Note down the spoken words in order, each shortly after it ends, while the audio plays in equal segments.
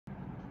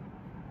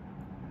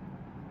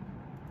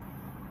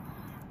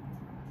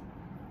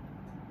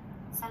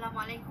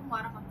Assalamualaikum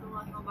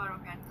warahmatullahi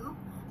wabarakatuh.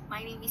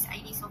 My name is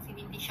Sophi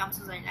Binti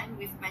Shamsol Zailan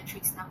with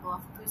matrix number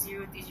of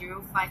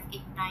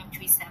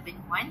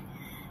 2020589371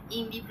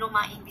 in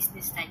Diploma in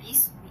Business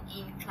Studies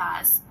in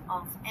class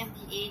of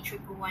MBA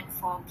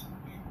 1114B.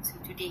 So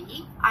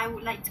today, I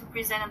would like to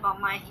present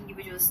about my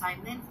individual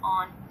assignment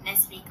on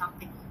Nestle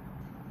company.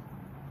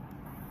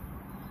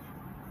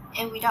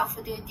 And without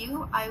further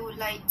ado, I would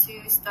like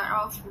to start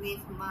off with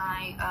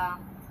my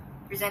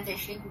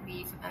presentation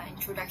with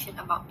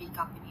introduction about the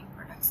company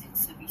products and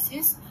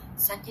services.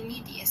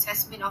 Secondly, the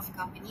assessment of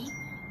company,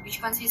 which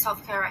consists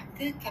of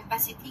character,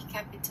 capacity,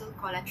 capital,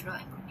 collateral,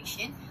 and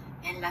condition.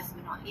 And last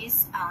but not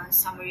least,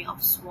 summary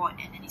of SWOT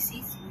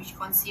analysis, which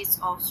consists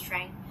of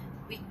strength,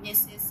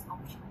 weaknesses,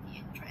 opportunity,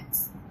 and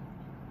threats.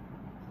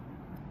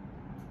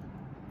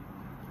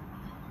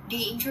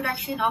 The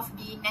introduction of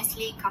the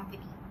Nestle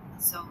company.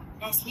 So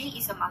Nestle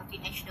is a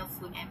multinational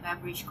food and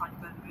beverage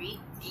conglomerate.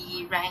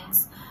 It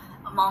ranks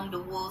among the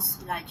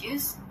world's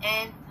largest,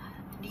 and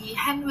the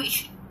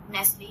Heinrich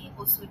Nestle,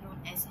 also known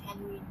as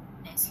Henry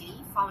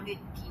Nestle, founded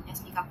the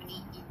Nestle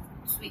company in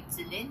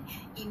Switzerland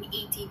in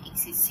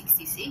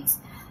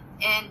 1866,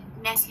 and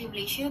Nestle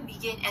Malaysia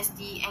began as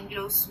the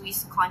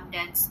Anglo-Swiss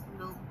Condensed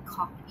Milk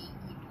Company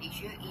in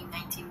Malaysia in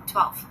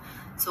 1912.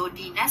 So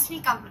the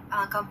Nestle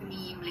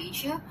company in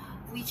Malaysia,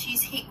 which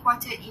is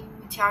headquartered in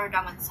Mutiara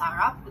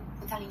Damansara,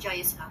 Petaling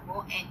Jaya,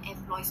 Selangor, and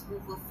employs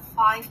over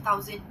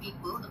 5,000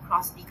 people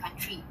across the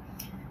country.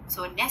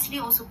 So Nestle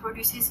also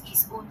produces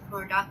its own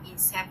product in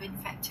 7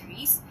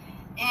 factories.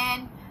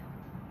 And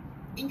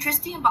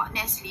interesting about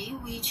Nestle,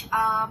 which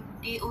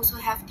they also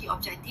have the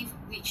objective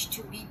which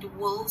to be the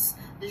world's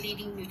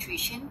leading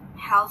nutrition,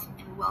 health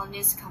and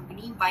wellness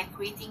company by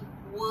creating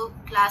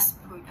world-class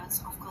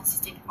products of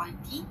consistent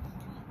quality,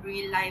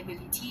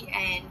 reliability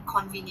and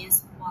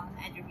convenience while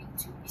adhering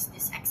to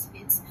business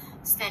excellence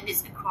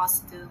standards across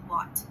the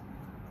board.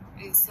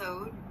 And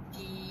so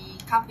the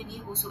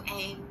company also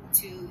aims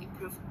to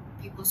improve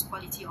people's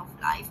quality of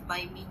life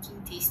by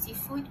making tasty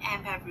food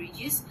and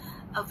beverages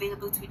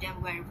available to them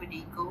wherever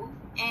they go,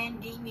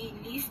 and they may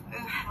live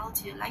a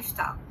healthier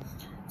lifestyle.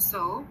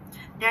 So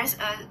there's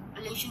a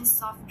Malaysian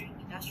soft drink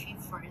industry,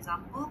 for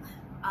example.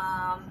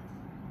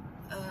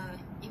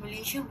 In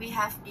Malaysia, we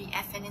have the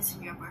FNS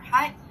Senjuran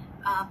Berhad,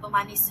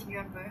 Pemanis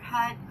Senjuran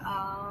Berhad,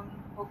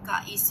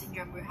 Hoka East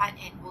Senjuran Berhad,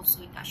 and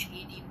also Dutch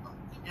Lady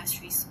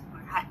Industries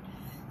Berhad.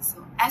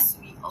 So as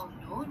we all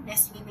know,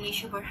 Nestle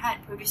Malaysia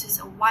Berhad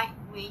produces a wide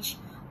range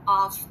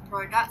of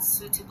products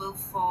suitable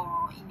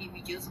for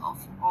individuals of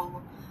all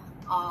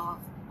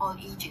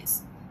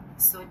ages.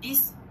 So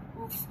this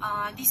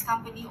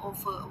company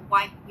offers a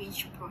wide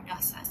range of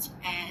products such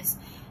as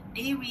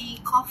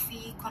dairy,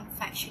 coffee,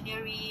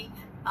 confectionery,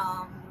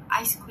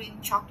 ice cream,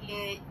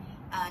 chocolate,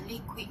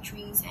 liquid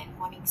drinks, and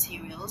morning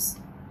cereals.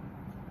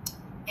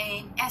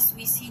 And as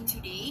we see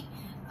today,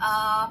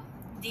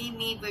 they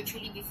may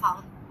virtually be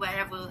found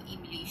wherever in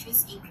Malaysia,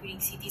 including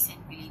cities and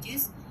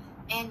villages.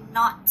 And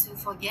not to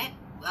forget,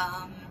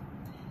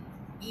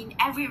 in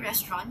every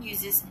restaurant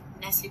uses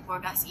Nestle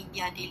products in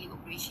their daily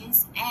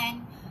operations.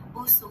 And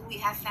also we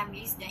have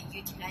families that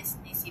utilize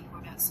Nestle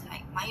products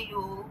like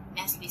Milo,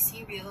 Nestle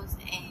cereals,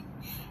 and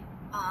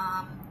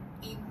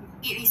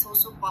it is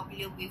also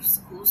popular with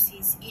schools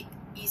since it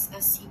is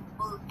a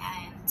simple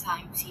and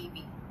time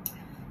saving.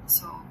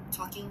 So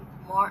talking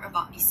more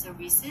about these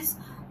services,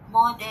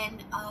 more than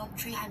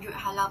 300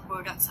 halal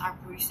products are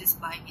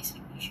produced by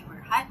Nestle Malaysia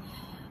Berhad,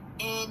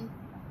 and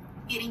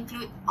it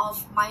includes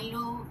of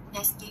Milo,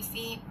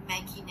 Nescafe,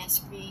 Maggi,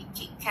 Nestle,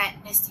 Kit Kat,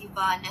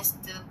 Nestiva,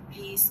 Nestle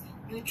Bliss,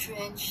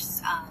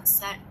 Nutrients,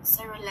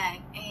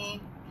 Cerelac,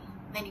 and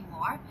many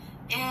more.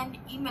 And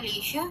in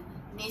Malaysia,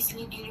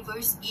 Nestle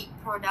delivers its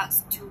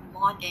products to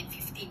more than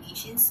 50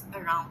 nations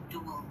around the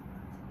world.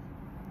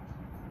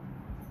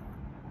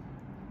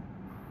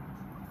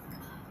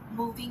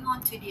 Moving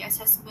on to the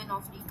assessment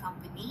of the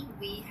company,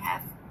 we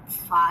have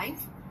 5.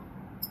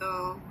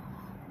 So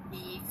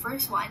the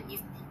first one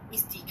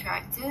is the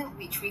character,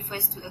 which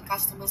refers to a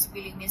customer's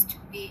willingness to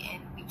pay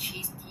and which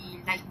is the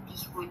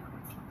likelihood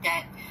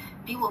that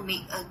they will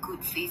make a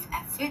good faith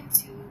effort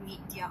to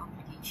meet their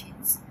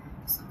obligations.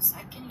 So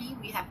secondly,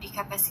 we have the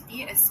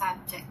capacity, a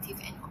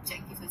subjective and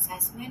objective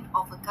assessment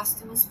of a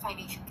customer's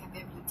financial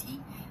capability,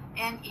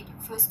 and it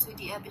refers to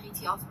the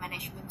ability of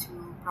management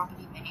to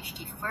properly manage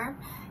the firm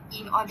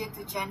in order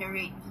to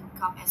generate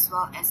income as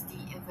well as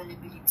the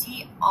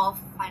availability of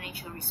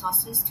financial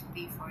resources to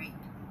pay for it.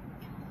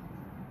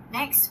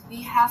 Next,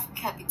 we have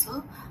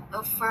capital,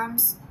 a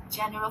firm's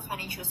general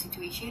financial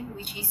situation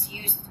which is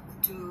used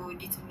to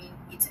determine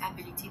its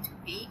ability to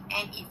pay,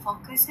 and it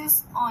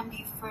focuses on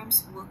the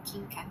firm's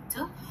working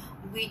capital,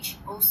 which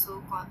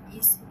also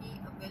is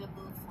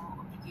available for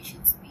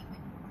obligations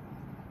payment.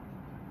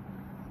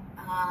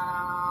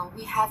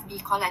 We have the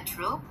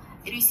collateral.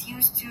 It is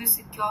used to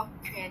secure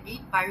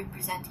credit by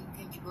representing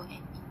tangible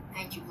and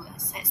intangible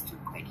assets to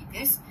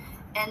creditors.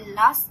 And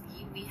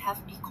lastly, we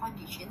have the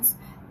conditions,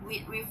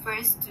 which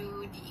refers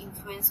to the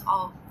influence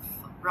of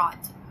broad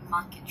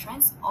market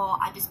trends or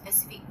other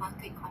specific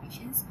market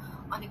conditions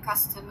on the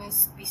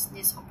customer's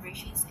business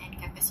operations and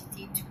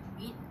capacity to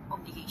meet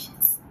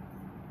obligations.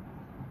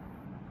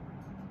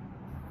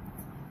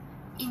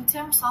 In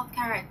terms of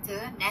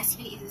character,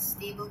 Nestle is a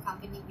stable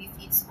company with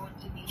its own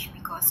image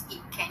because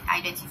it can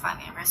identify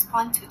and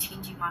respond to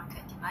changing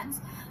market demands,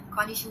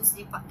 conditions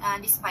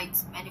despite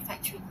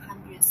manufacturing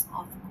hundreds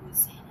of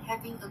goods and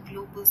having a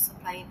global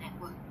supplier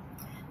network.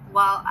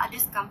 While other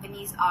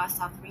companies are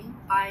suffering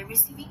by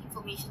receiving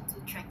information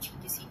to track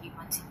changes in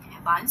demand in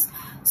advance,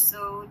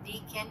 so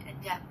they can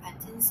adapt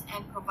patterns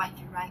and provide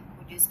the right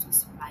orders to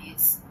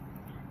suppliers.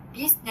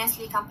 This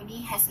Nestle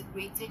company has a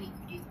greater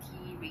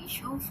liquidity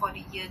ratio for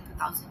the year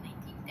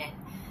 2019 than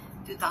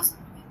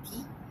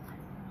 2020.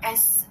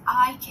 As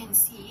I can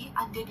see,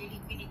 under the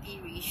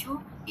liquidity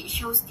ratio, it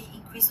shows the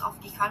increase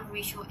of the current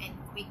ratio and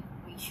quick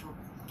ratio.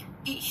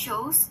 It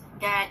shows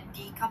that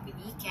the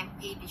company can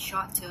pay the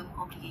short-term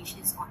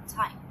obligations on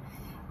time.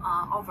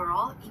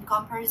 Overall, in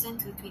comparison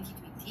to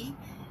 2020,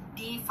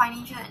 the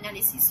financial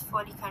analysis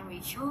for the current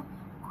ratio,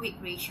 quick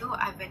ratio,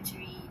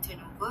 inventory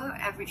turnover,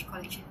 average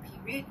collection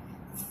period,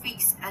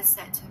 fixed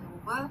asset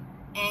turnover,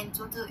 and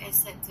total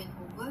asset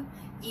turnover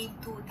in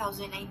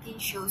 2019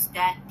 shows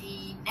that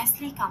the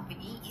Nestle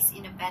company is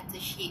in a better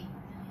shape.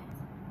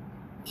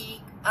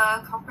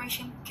 A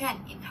corporation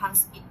can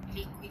enhance its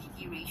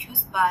liquidity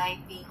ratios by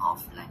paying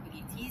off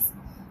liabilities,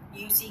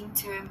 using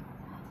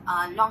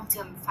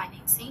long-term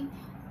financing,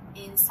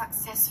 in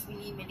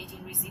successfully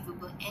managing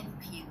receivable and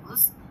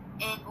payables,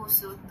 and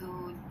also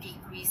to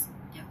decrease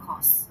their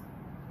costs.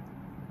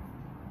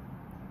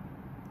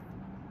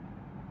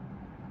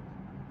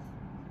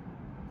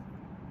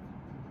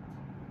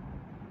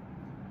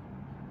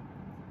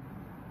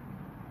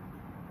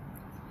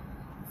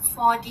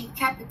 For the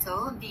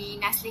capital, the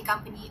Nestle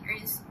company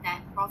earns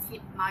net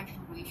profit margin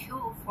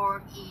ratio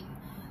for in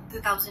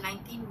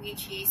 2019,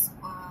 which is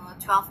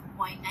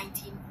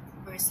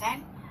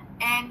 12.19%,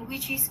 and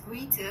which is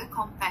greater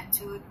compared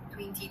to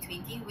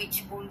 2020,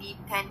 which only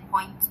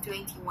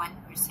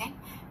 10.21%,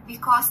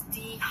 because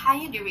the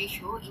higher the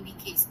ratio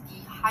indicates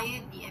the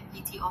higher the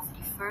ability of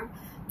the firm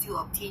to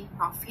obtain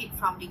profit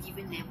from the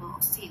given level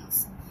of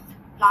sales.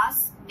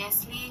 Plus,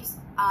 Nestle's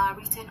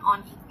return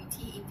on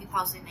equity in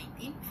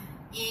 2019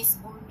 is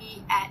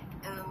only at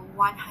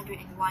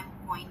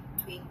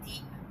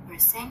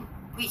 101.20%,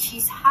 which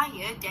is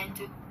higher than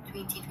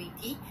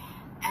 2020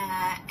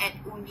 at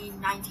only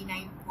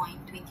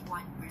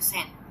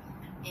 99.21%.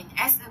 And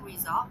as a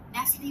result,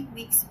 Nestle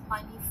makes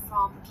money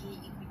from the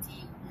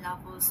equity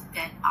levels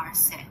that are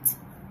set.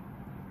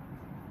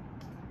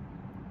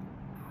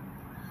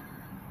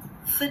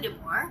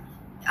 Furthermore,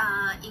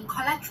 in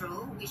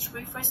collateral, which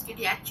refers to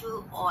the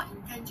actual or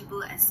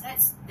intangible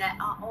assets that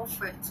are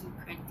offered to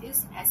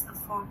creditors as a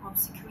form of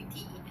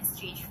security in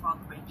exchange for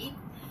credit,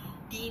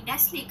 the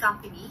Nestle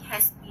company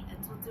has made a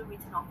total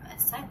return of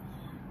asset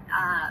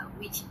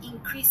which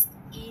increased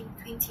in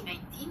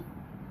 2019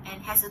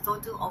 and has a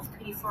total of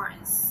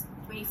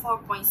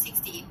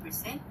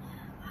 24.68%,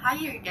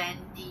 higher than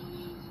the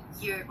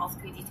year of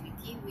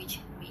 2020, which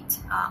made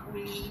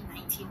only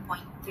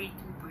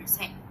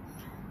 19.32%.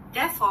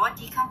 Therefore,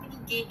 the company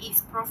gained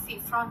its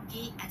profit from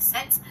the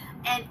assets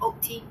and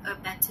obtained a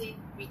better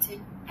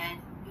return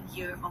than the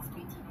year of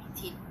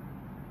 2019.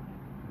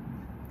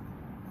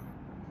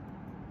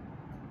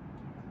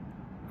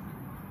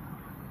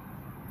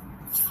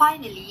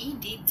 Finally,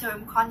 the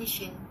term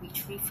condition,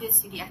 which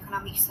refers to the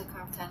economic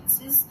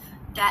circumstances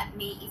that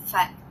may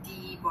affect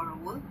the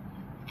borrower,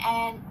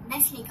 and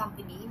Nestle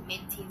company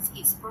maintains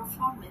its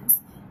performance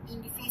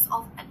in the face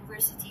of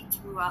adversity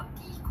throughout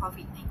the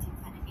COVID-19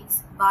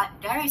 pandemics, but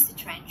there is a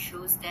trend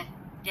shows that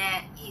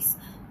there is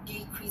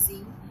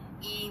decreasing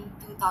in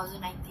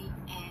 2019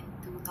 and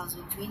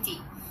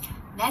 2020.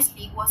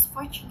 Nestle was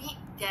fortunate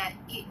that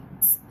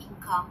its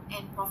income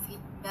and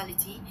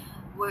profitability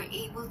were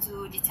able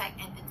to detect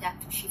and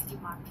adapt to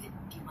shifting market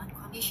demand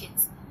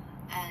conditions,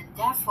 and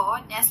therefore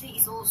Nestle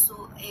is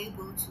also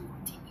able to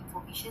obtain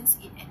information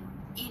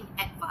in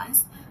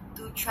advance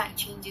to track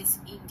changes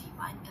in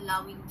demand,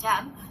 allowing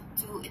them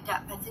to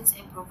adapt patterns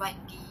and provide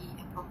the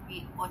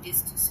appropriate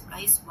orders to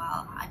suppliers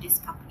while other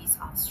companies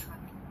are struggling.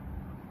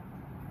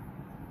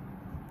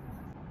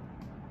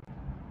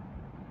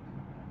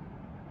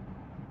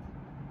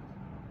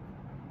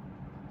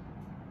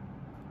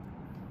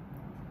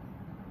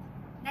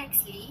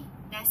 Nextly,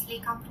 Nestle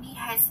company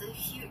has a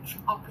huge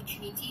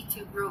opportunity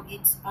to grow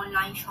its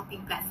online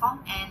shopping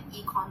platform and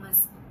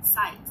e-commerce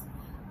sites.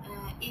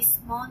 A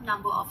small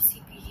number of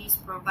CPGs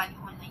provide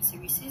online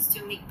services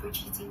to make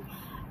purchasing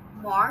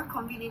more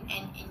convenient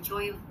and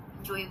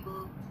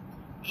enjoyable.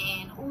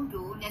 And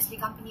although Nestle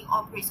company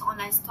operates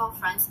online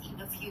storefronts in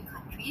a few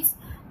countries,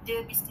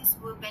 the business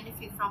will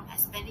benefit from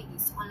expanding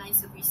its online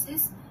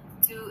services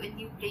to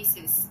new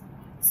places.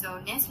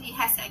 So Nestle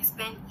has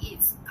expanded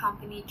its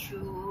company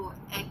through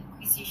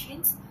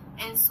acquisitions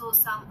and sold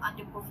some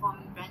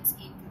underperforming brands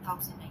in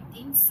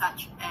 2019,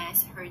 such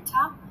as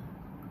Herta,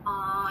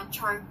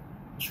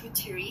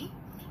 Charcuterie,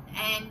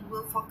 and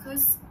will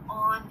focus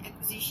on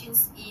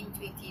acquisitions in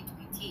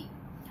 2020.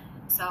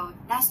 So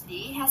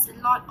Nestle has a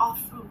lot of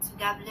room to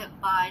develop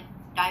by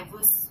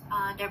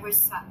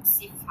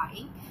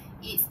diversifying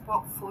its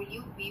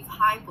portfolio with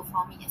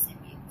high-performing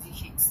SME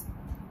acquisitions.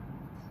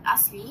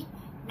 Lastly,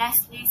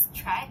 Nestle's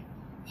threat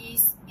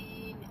is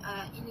in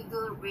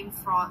illegal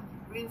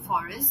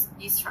rainforest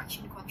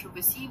destruction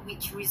controversy,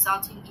 which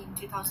resulting in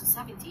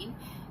 2017,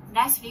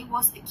 Nestle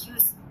was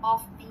accused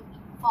of being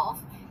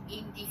involved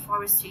in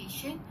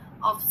deforestation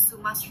of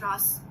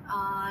Sumatra's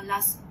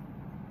last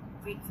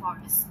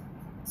rainforest.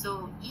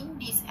 So in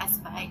this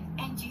aspect,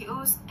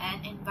 NGOs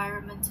and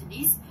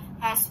environmentalists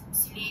has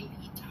slammed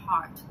it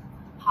hard.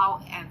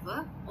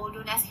 However,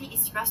 although Nestle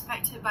is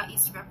respected by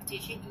its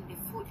reputation in the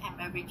food and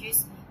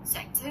beverages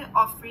sector,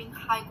 offering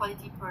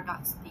high-quality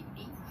products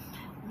daily,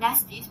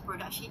 Nestle's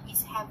production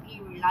is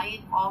heavily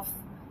reliant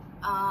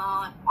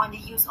on the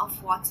use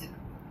of water.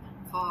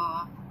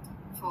 For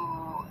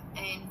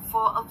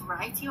a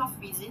variety of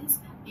reasons,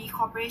 the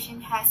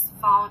corporation has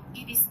found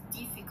it is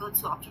difficult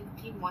to obtain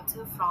clean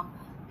water from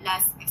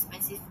less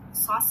expensive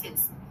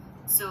sources.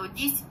 So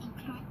these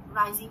include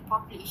rising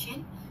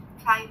population,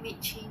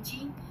 climate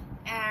changing,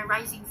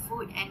 rising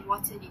food and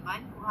water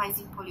demand,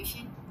 rising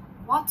pollution,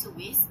 water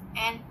waste,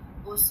 and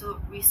also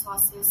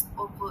resources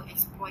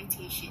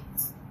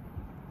overexploitations.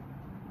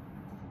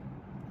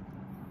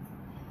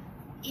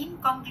 In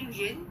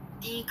conclusion,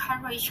 the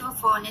current ratio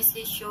for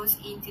Nestle shows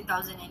in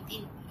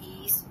 2019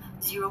 is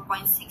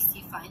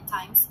 0.65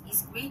 times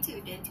is greater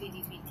than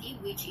 2020,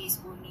 which is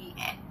only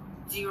at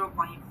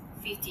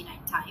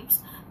 0.59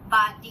 times,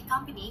 but the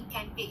company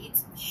can pay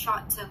its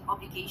short-term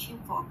obligation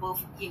for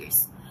both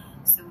years.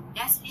 So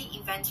Nestle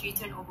inventory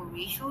turnover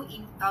ratio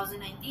in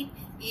 2019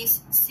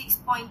 is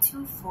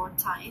 6.24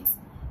 times,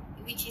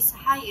 which is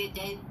higher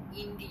than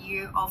in the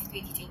year of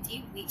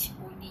 2020, which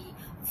only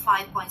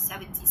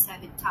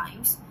 5.77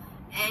 times.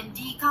 And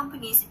the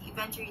company's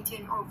inventory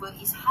turnover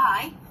is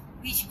high,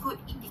 which could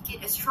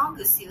indicate a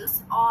stronger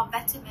sales or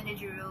better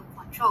managerial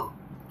control.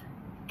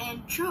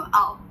 And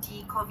throughout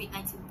the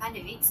COVID-19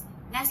 pandemic,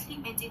 Nestle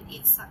maintained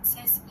its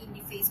success in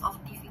the face of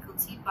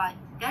difficulty, but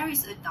there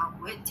is a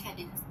downward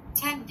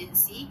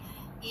tendency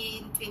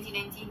in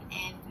 2019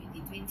 and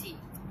 2020.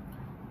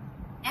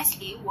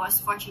 Nestle was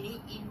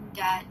fortunate in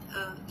that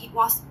it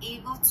was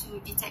able to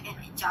detect and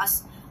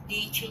adjust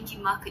the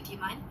changing market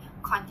demand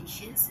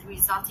conditions,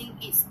 resulting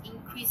in its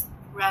increased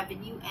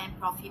revenue and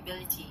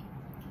profitability.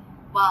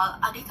 While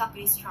other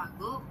companies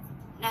struggle,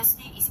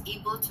 Nestle is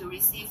able to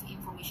receive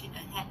information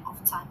ahead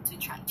of time to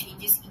track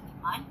changes in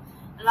demand,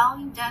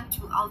 allowing them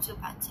to alter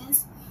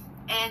patterns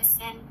and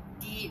send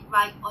the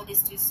right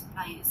orders to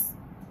suppliers.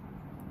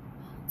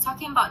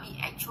 Talking about the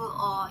actual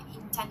or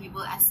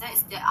intangible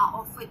assets that are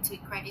offered to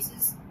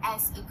creditors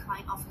as a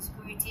kind of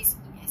securities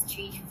in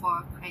exchange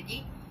for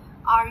credit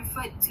are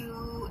referred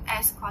to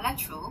as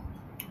collateral.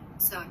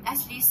 So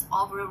Nestle's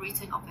overall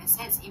return of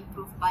assets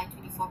improved by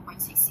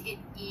 24.68%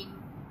 in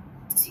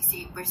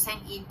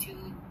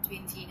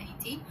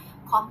 2019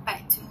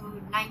 compared to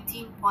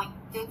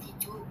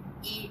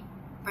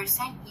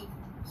 19.32% in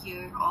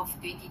year of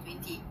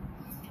 2020.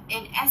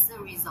 And as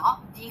a result,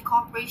 the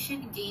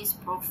corporation gains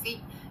profit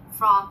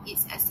from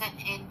its asset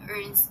and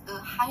earns a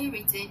higher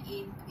return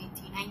in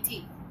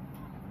 2019.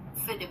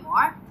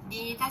 Furthermore,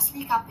 the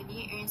Nestle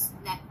company earns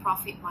net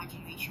profit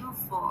margin ratio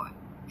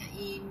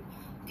in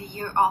the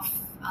year of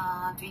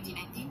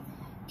 2019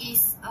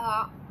 is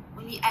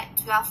only at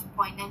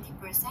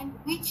 12.90%,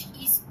 which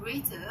is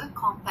greater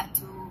compared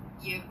to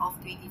year of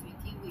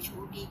 2020, which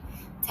will be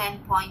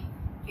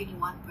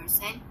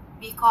 10.21%,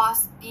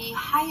 because the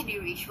higher the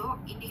ratio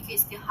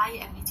indicates the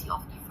higher ability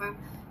of the firm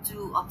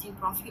to obtain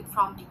profit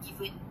from the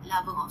given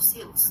level of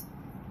sales.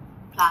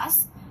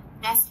 Plus,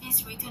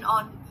 Nestle's return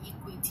on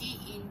equity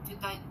in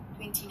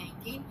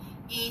 2019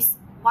 is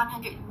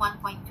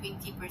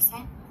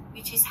 101.20%,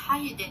 which is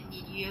higher than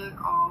the year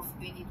of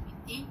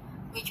 2020,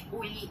 which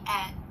only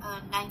at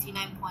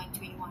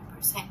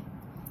 99.21%.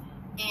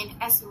 And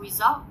as a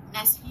result,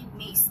 Nestle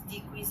makes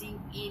decreasing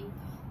in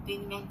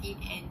 2019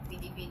 and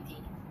 2020.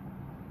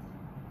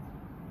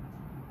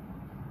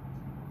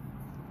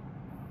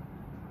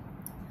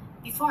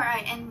 Before I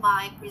end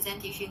my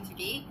presentation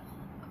today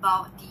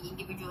about the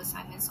individual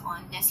assignments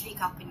on Nestle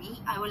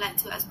company, I would like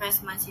to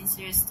express my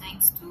sincerest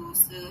thanks to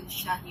Sir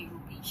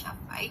Shahiruddin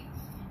Shafai,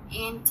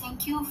 and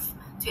thank you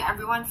to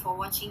everyone for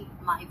watching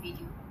my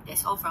video.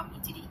 That's all from me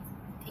today.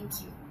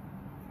 Thank you.